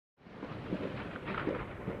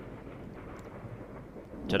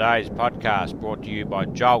Today's podcast brought to you by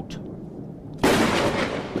Jolt.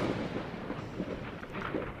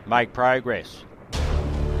 Make progress,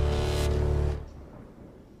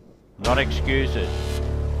 not excuses.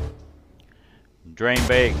 Dream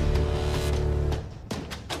big.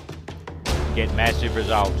 Get massive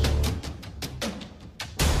results.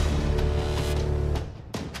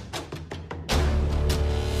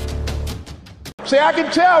 See, I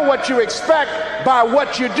can tell what you expect by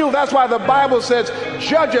what you do. That's why the Bible says,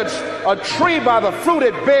 judge a tree by the fruit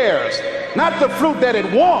it bears, not the fruit that it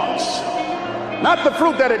wants, not the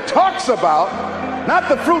fruit that it talks about, not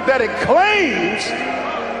the fruit that it claims,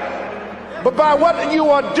 but by what you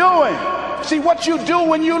are doing. See, what you do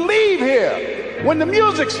when you leave here, when the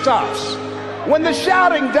music stops, when the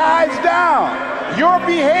shouting dies down, your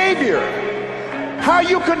behavior, how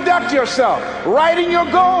you conduct yourself, writing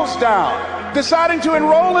your goals down, deciding to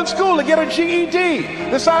enroll in school to get a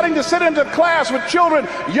GED, deciding to sit into class with children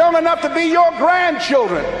young enough to be your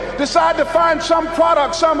grandchildren, decide to find some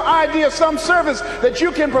product, some idea, some service that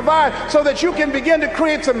you can provide so that you can begin to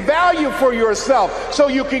create some value for yourself so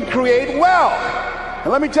you can create wealth.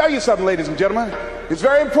 And let me tell you something, ladies and gentlemen, it's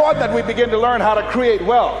very important that we begin to learn how to create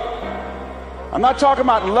wealth. I'm not talking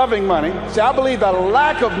about loving money. See, I believe the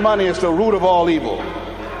lack of money is the root of all evil.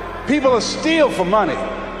 People steal for money.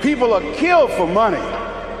 People are killed for money.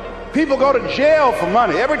 People go to jail for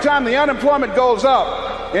money. Every time the unemployment goes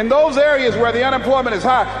up, in those areas where the unemployment is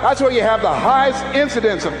high, that's where you have the highest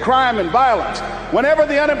incidence of crime and violence. Whenever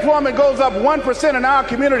the unemployment goes up 1% in our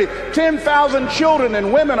community, 10,000 children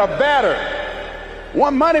and women are battered.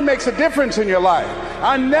 Money makes a difference in your life.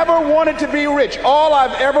 I never wanted to be rich. All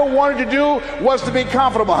I've ever wanted to do was to be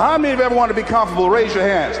comfortable. How many of you ever wanted to be comfortable? Raise your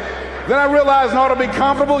hands. Then I realized in order to be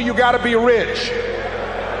comfortable, you got to be rich.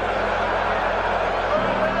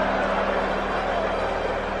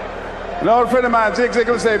 An old friend of mine, Zig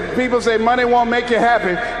Ziglar, said, people say money won't make you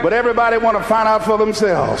happy, but everybody want to find out for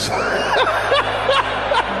themselves.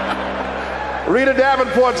 Rita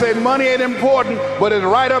Davenport said money ain't important, but it's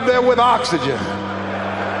right up there with oxygen.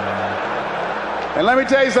 And let me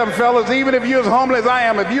tell you something, fellas, even if you're as homeless as I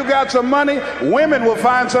am, if you got some money, women will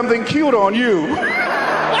find something cute on you.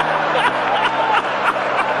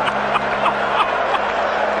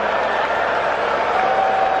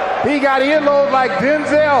 He got earlobes like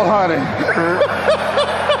Denzel, honey.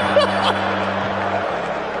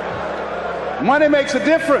 Money makes a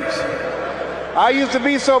difference. I used to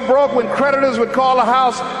be so broke when creditors would call the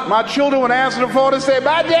house, my children would answer the phone and say,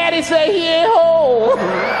 my daddy say he ain't home.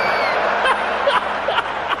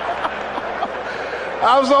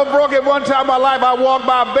 I was so broke at one time in my life, I walked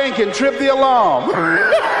by a bank and tripped the alarm.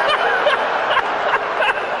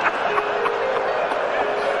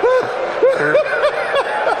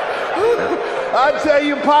 I tell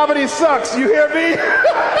you, poverty sucks. You hear me?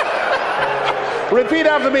 Repeat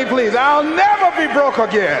after me, please. I'll never be broke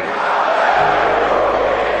again.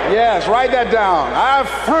 Yes, write that down. I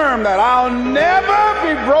affirm that I'll never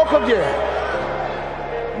be broke again.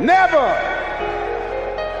 Never.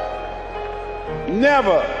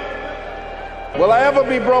 Never will I ever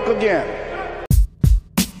be broke again.